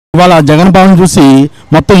ఇవాళ జగన్ పాలన చూసి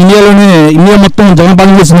మొత్తం ఇండియా మొత్తం జగన్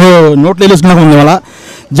పాలన చేసి నోట్లు వేసుకున్నాక ఉంది. ఇవాళ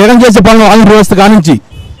జగన్ చేసే పాలన ఆంధ్ర వ్యవస్థ కానించి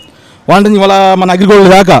వాళ్ళని ఇవాళ మన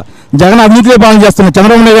అగ్రికల్చర్ దాకా జగన్ అవినీతిలో పాలన చేస్తున్నారు.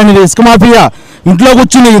 చంద్రబాబు నాయుడు గారిని ఇసుక మాఫియా ఇంట్లో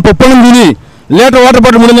కూర్చుని పప్పులను తిని litre water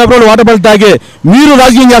bottle 300 water bottle తాగే మీరు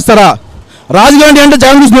రాజకీయం చేస్తారా? రాజకీయం అంటే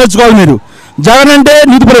జగన్ చూసి నేర్చుకోవాలి. మీరు జగన్ అంటే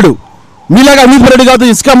నీతిపరుడు, మీలాగా నీతిపరుడు కాదు,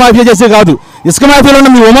 ఇసుక మాఫియా చేసే కాదు. ఇసుక మాఫియాలో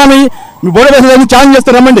ఉన్న మీ ఉమాని మీ బోడ వేసేదాన్ని ఛాలెంజ్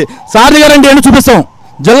చేస్తారు. రమ్మండి సార్ గారు అంటే ఏంటో చూపిస్తాం.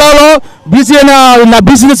 జిల్లాలో బీసీ అయినా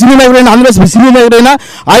బీసీగా సీనియర్ నాయకుడు అయినా ఆంధ్రప్రదేశ్ సీనియర్ నాయకుడు అయినా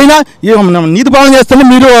ఆయన నీతి పాలన చేస్తే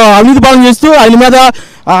మీరు అవినీతి పాలన చేస్తూ ఆయన మీద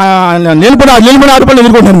నిలబడి ఆరోపణలు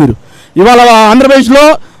ఎదుర్కొంటారు. మీరు ఇవాళ ఆంధ్రప్రదేశ్లో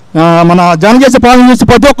మన జగన్ చేసే పాలన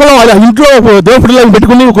చేసి ప్రతి ఒక్కరు ఇంట్లో దేవుడిని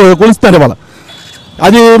పెట్టుకుని కొలుస్తారు. ఇవాళ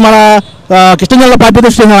అది మన కృష్ణా జిల్లా పార్టీ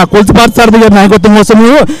దృష్టి కొలుసు పార్థసారథి గారి నాయకత్వం కోసం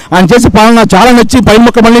ఆయన చేసే పాలన చాలా నచ్చి పైన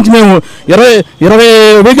మొక్క మళ్ళీ నుంచి మేము 20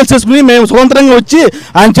 వెహికల్స్ చేసుకుని మేము స్వతంత్రంగా వచ్చి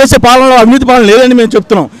ఆయన చేసే పాలనలో అవినీతి పాలన లేదని మేము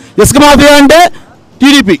చెప్తున్నాం. ఇసుక మాఫియా అంటే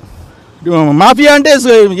టీడీపీ మాఫియా అంటే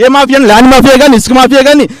ఏ మాఫియా ల్యాండ్ మాఫియా కానీ ఇసుక మాఫియా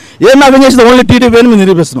కానీ ఏ మాఫియా చేసేది ఓన్లీ టీడీపీ అని మేము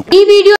నిరూపిస్తున్నాం.